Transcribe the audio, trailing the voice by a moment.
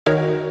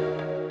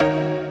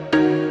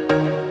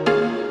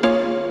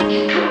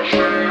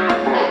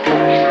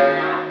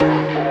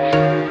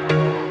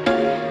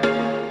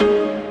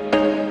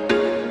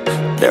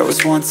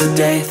just once a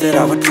day that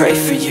I would pray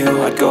for you.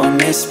 I'd go and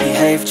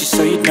misbehave just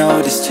so you'd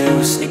notice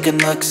too. Sneaking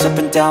looks up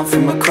and down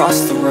from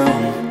across the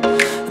room.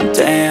 And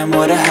damn,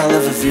 what a hell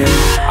of a view.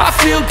 I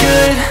feel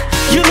good,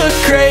 you look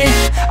great,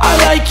 I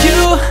like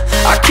you,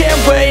 I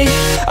can't wait.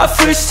 A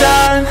first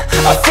time,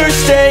 a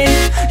first date,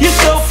 you're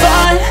so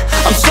fine,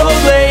 I'm so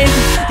late.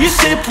 You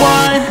sip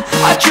wine,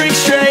 I drink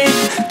straight,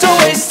 don't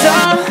waste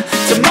time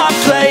to my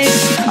place.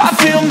 I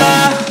feel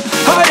my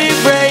heart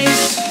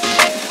erase,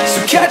 so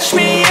catch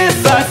me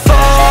if I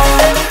fall.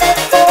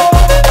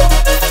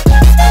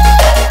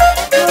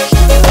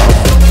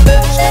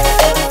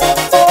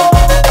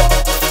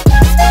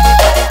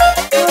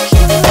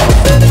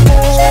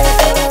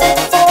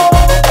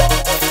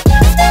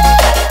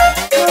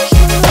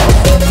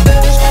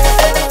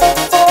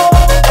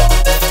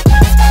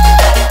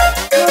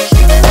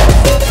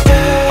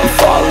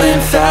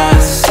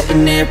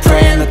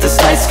 Praying that this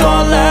night's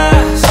gonna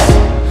last.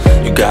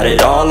 You got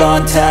it all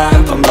on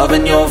tap, I'm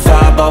loving your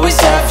vibe, always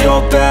have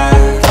your back.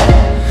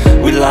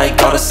 We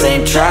like all the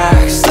same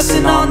tracks,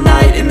 listen all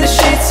night in the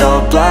sheets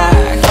all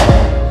black.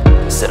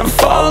 Said I'm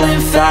falling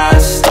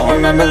fast, don't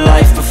remember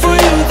life before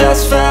you,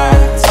 that's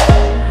fact.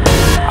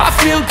 I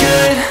feel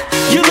good,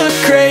 you look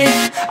great,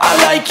 I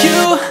like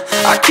you,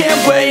 I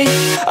can't wait.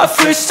 A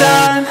first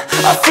time,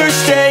 a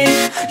first date,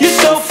 you're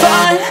so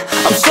fine,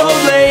 I'm so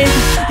late.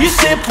 You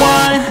sip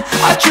wine,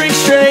 I drink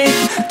straight,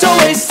 don't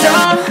waste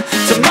time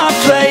to my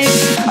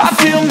place. I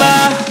feel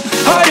my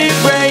heart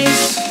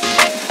erase,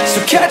 so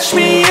catch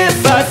me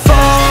if I fall.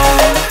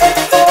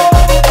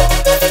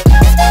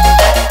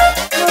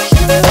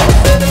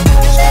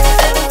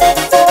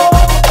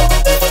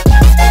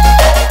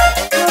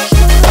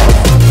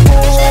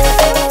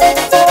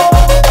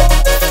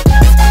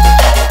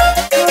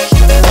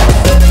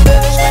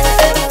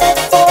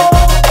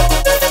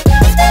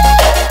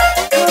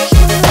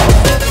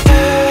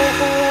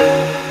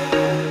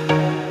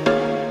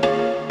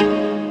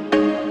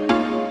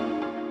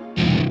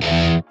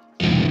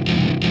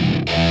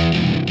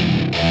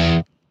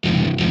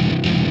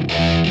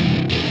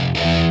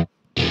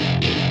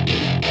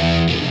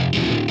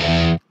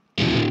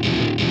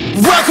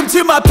 Welcome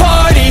to my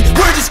party,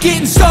 we're just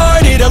getting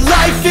started. A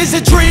life is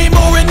a dream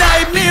or a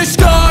nightmare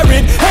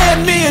scarring.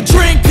 Hand me a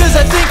drink cause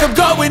I think I'm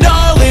going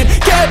all in.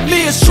 Get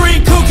me a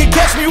shrink who can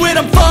catch me when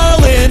I'm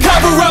falling.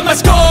 Cover up my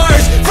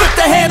scars, flip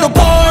the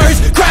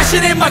handlebars,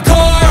 crashing in my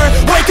car,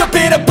 wake up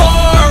in a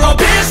bar. I'll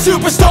be a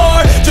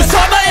superstar, just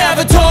on my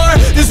avatar.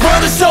 This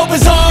world is so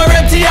bizarre,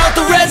 empty out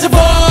the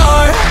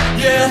reservoir.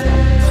 Yeah,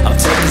 I'm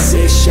taking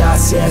 6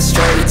 shots, yeah,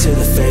 straight to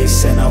the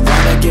face. And I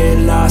wanna get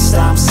lost,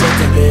 I'm sick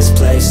of this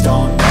place.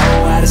 Don't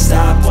know how to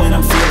stop when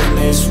I'm feeling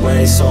this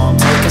way. So I'm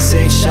taking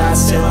 6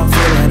 shots till I'm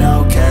feeling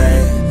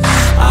okay.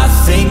 I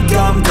think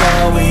I'm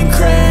going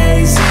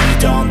crazy,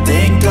 don't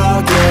think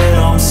I'll get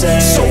home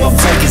safe. So I'm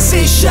taking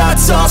 6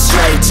 shots, all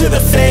straight to the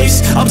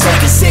face. I'm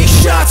taking 6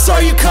 shots,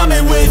 are you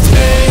coming with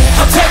me?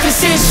 I'm taking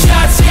 6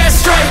 shots, yeah,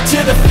 straight to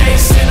the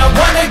face. And I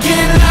wanna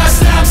get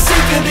lost, I'm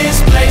sick of this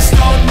place.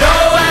 Don't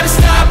know how to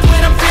stop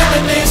when I'm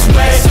feeling this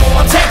way. So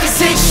I'm taking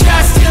 6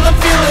 shots till I'm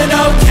feeling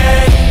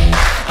okay.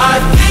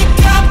 I think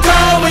I'm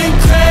going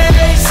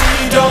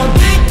crazy, don't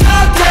think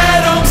I'll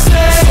get home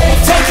safe. So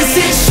I'm taking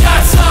 6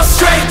 shots, all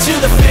straight to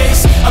the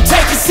face. I'm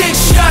taking 6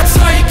 shots,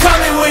 are you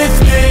coming with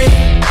me?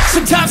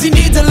 Sometimes you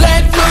need to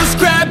let loose,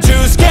 grab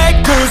juice,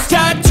 get goose,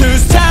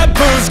 tattoos,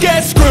 taboos,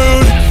 get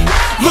screwed.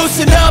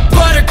 Loosen up,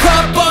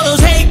 buttercup, all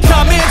those hate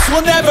comments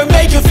will never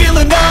make you feel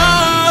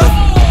enough.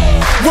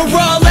 We're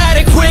all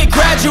adequate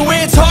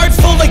graduates, heart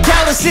full of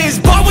calluses,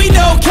 but we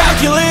know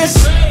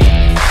calculus.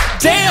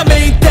 Damn,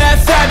 ain't that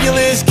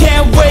fabulous?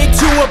 Can't wait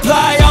to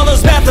apply all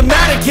those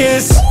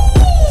mathematicus.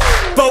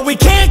 But we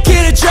can't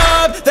get a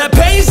job that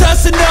pays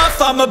us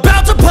enough, I'm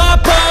about to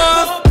pop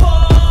off.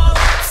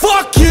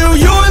 Fuck you,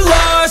 you're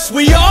lost,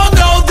 we all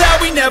know that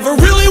we never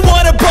really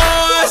want a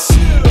boss.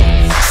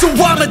 So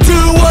I'ma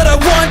do what I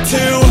want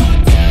to,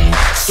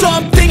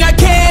 something I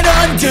can't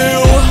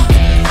undo.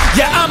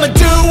 Yeah, I'ma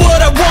do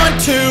what I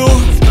want to,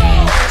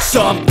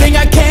 something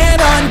I can't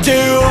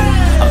undo.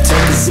 I'm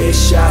taking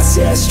 6 shots,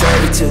 yeah,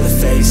 straight to the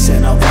face.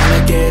 And I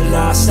wanna get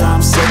lost,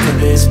 I'm sick of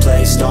this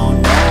place. Don't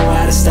know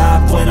how to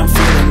stop when I'm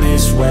feeling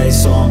this way.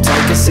 So I'm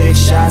taking 6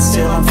 shots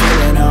till I'm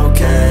feeling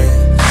okay.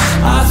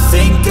 I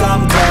think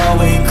I'm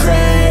going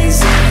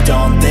crazy,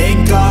 don't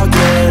think I'll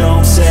get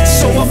home safe.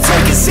 So I'm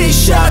taking 6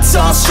 shots,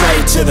 all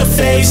straight to the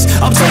face.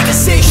 I'm taking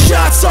 6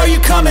 shots, are you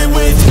coming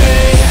with me?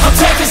 I'm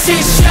taking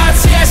 6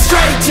 shots, yeah,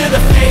 straight to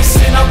the face.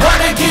 And I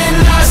wanna get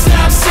lost,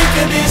 I'm sick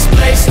of this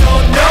place.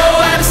 Don't know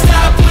how to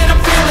stop when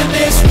I'm feeling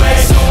this way.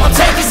 So I'm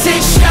taking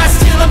 6 shots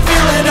till I'm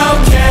feeling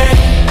okay.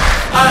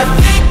 I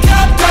think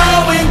I'm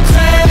going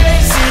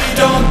crazy,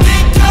 don't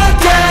think I'll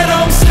get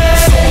home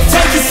safe. So I'm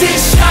taking 6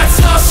 shots,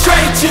 all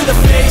straight to the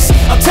face.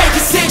 I'm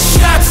taking 6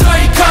 shots, are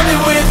you coming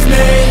with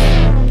me?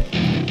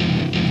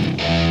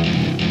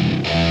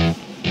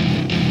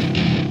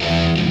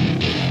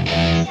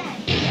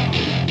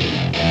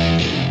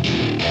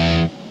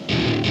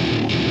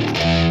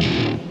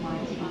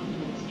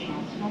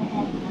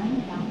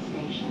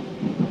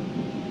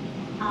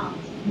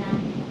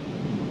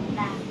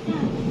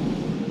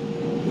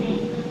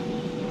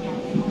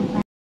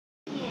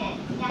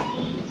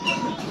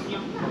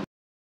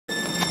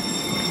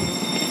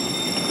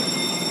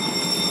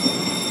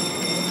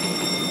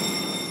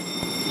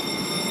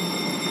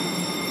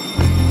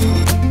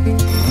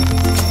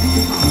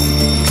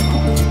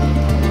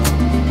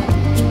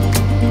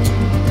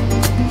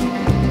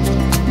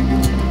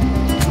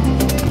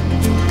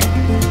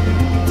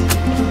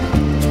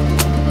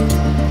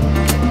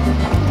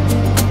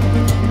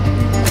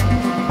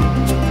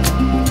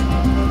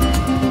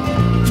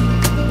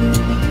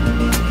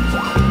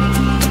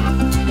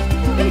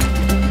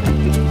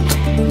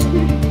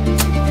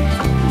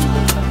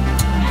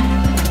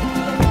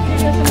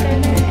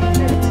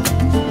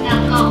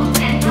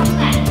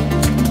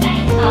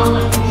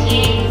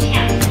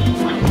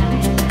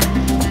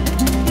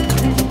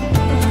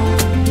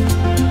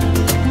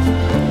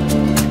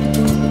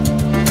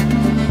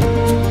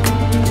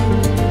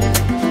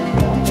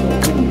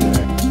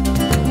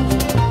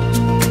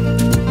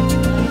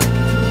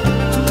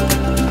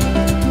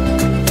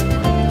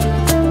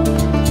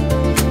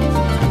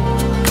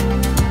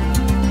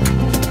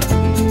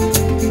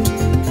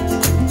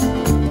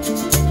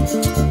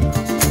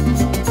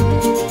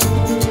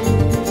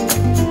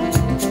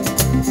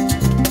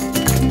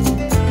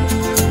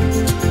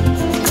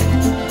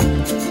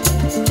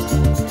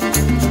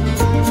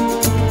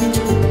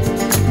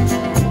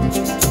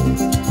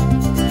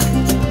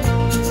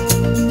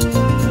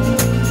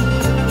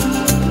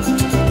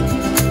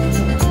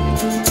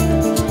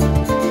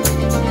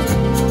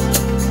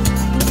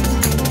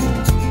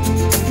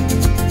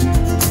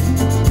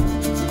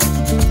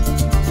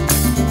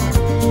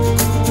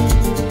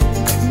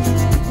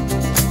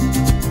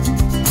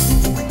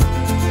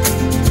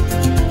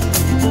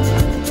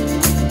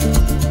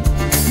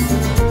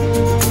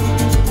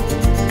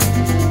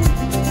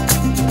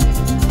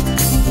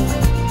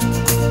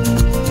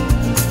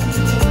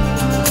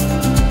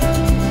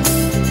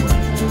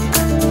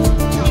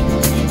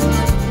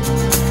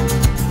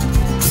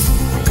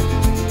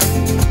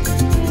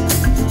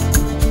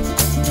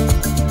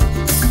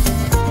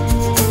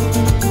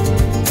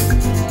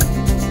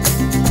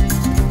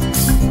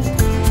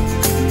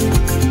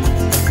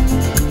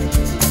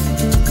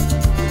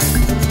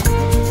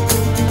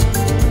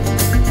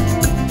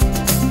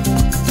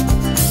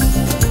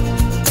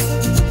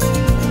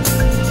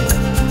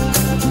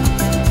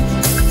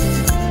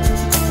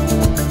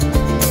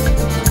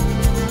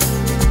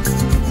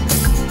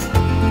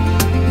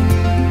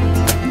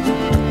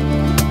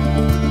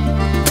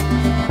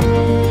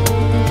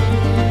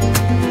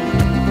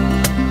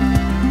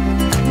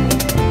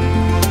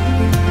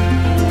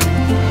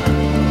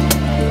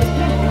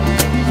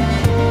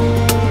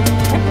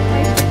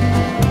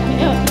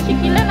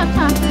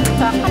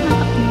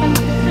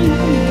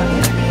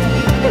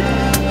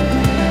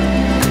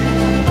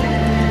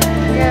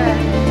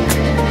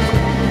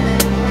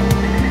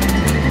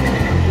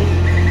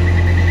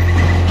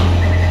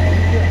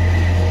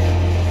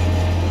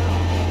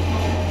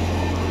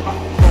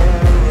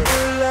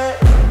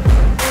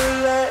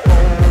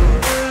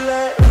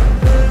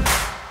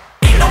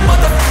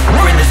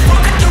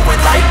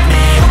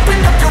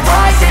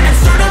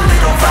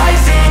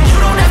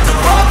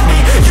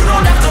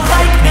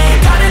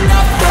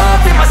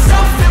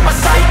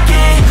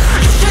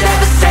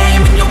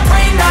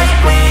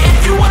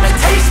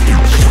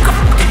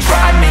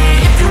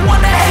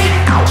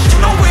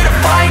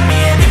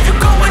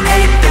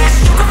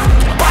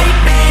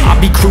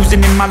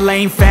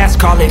 lane fast,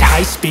 call it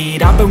high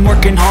speed. I've been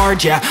working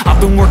hard, yeah,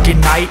 I've been working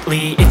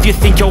nightly. If you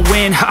think you'll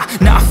win, ha,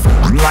 not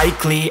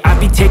likely. I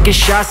be taking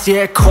shots,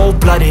 yeah,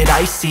 cold-blooded,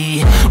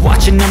 icy.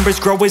 Watching numbers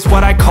grow is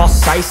what I call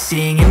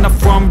sightseeing. In the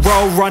front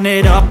row, run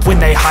it up when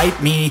they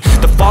hype me.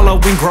 The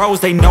following grows,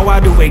 they know how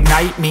to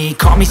ignite me.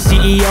 Call me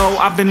CEO,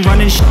 I've been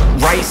running shit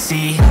right,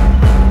 see.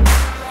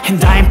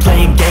 And I ain't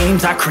playing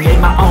games, I create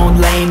my own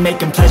lane,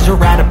 making pleasure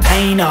out of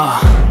pain,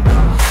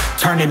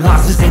 turning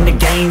losses into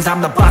gains.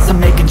 I'm the boss, I'm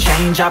making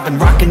change. I've been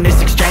rocking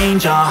this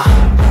exchange,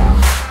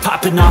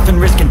 popping off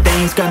and risking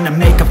things. Gonna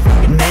make a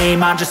f***ing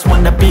name. I just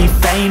wanna be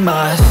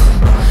famous,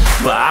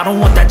 but I don't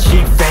want that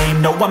cheap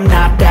fame. No, I'm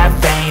not that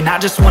vain. I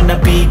just wanna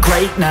be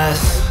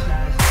greatness.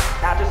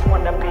 I just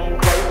wanna be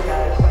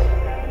greatness.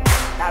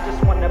 I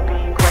just wanna be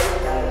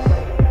greatness.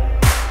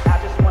 I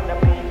just wanna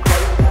be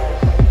greatness.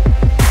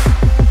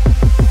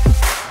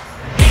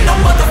 Ain't no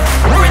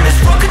motherfucker in this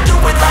world could do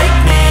it like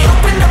me.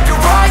 Open up your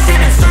eyes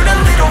and insert a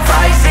little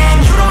rising.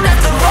 You don't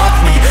have to love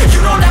me,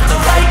 you don't have to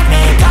like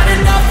me. Got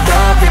enough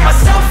love in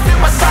myself, in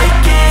my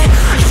psyche.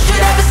 You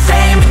should have the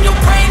same in your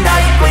brain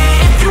nightly.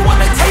 If you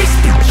wanna taste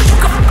me, you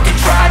can fucking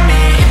try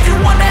me. If you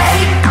wanna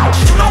hate me,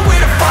 you know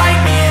where to find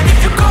me. And if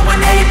you go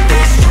and hate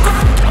this, you can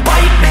fucking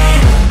bite me.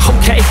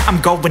 Okay, I'm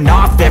going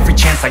off every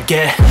chance I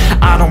get.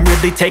 I don't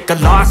really take a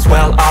loss,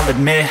 well, I'll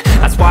admit.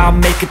 That's why I'll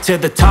make it to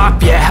the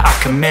top, yeah, I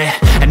commit.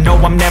 And no,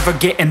 I'm never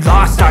getting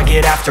lost, I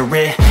get after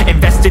it.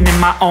 Investing in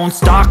my own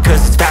stock,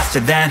 cause it's faster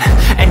than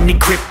any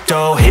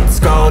crypto hits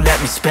go, let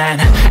me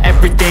spend.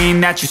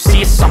 Everything that you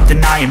see is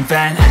something I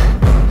invent,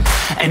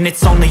 and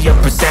it's only a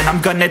percent.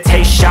 I'm gonna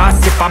take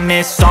shots, if I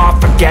miss all,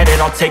 forget it.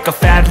 I'll take a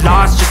fat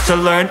loss just to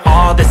learn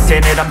all that's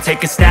in it. I'm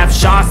taking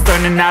snapshots,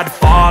 learning how to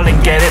fall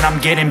and get it. I'm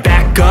getting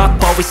back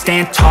up, always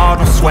stand tall,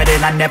 don't sweat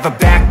it. I never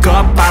back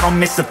up, I don't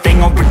miss a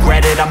thing or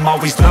regret it. I'm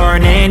always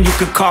learning, you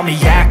could call me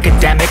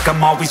academic.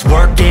 I'm always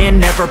working,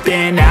 never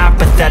been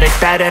apathetic.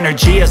 Bad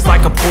energy is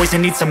like a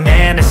poison, needs a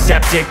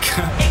antiseptic.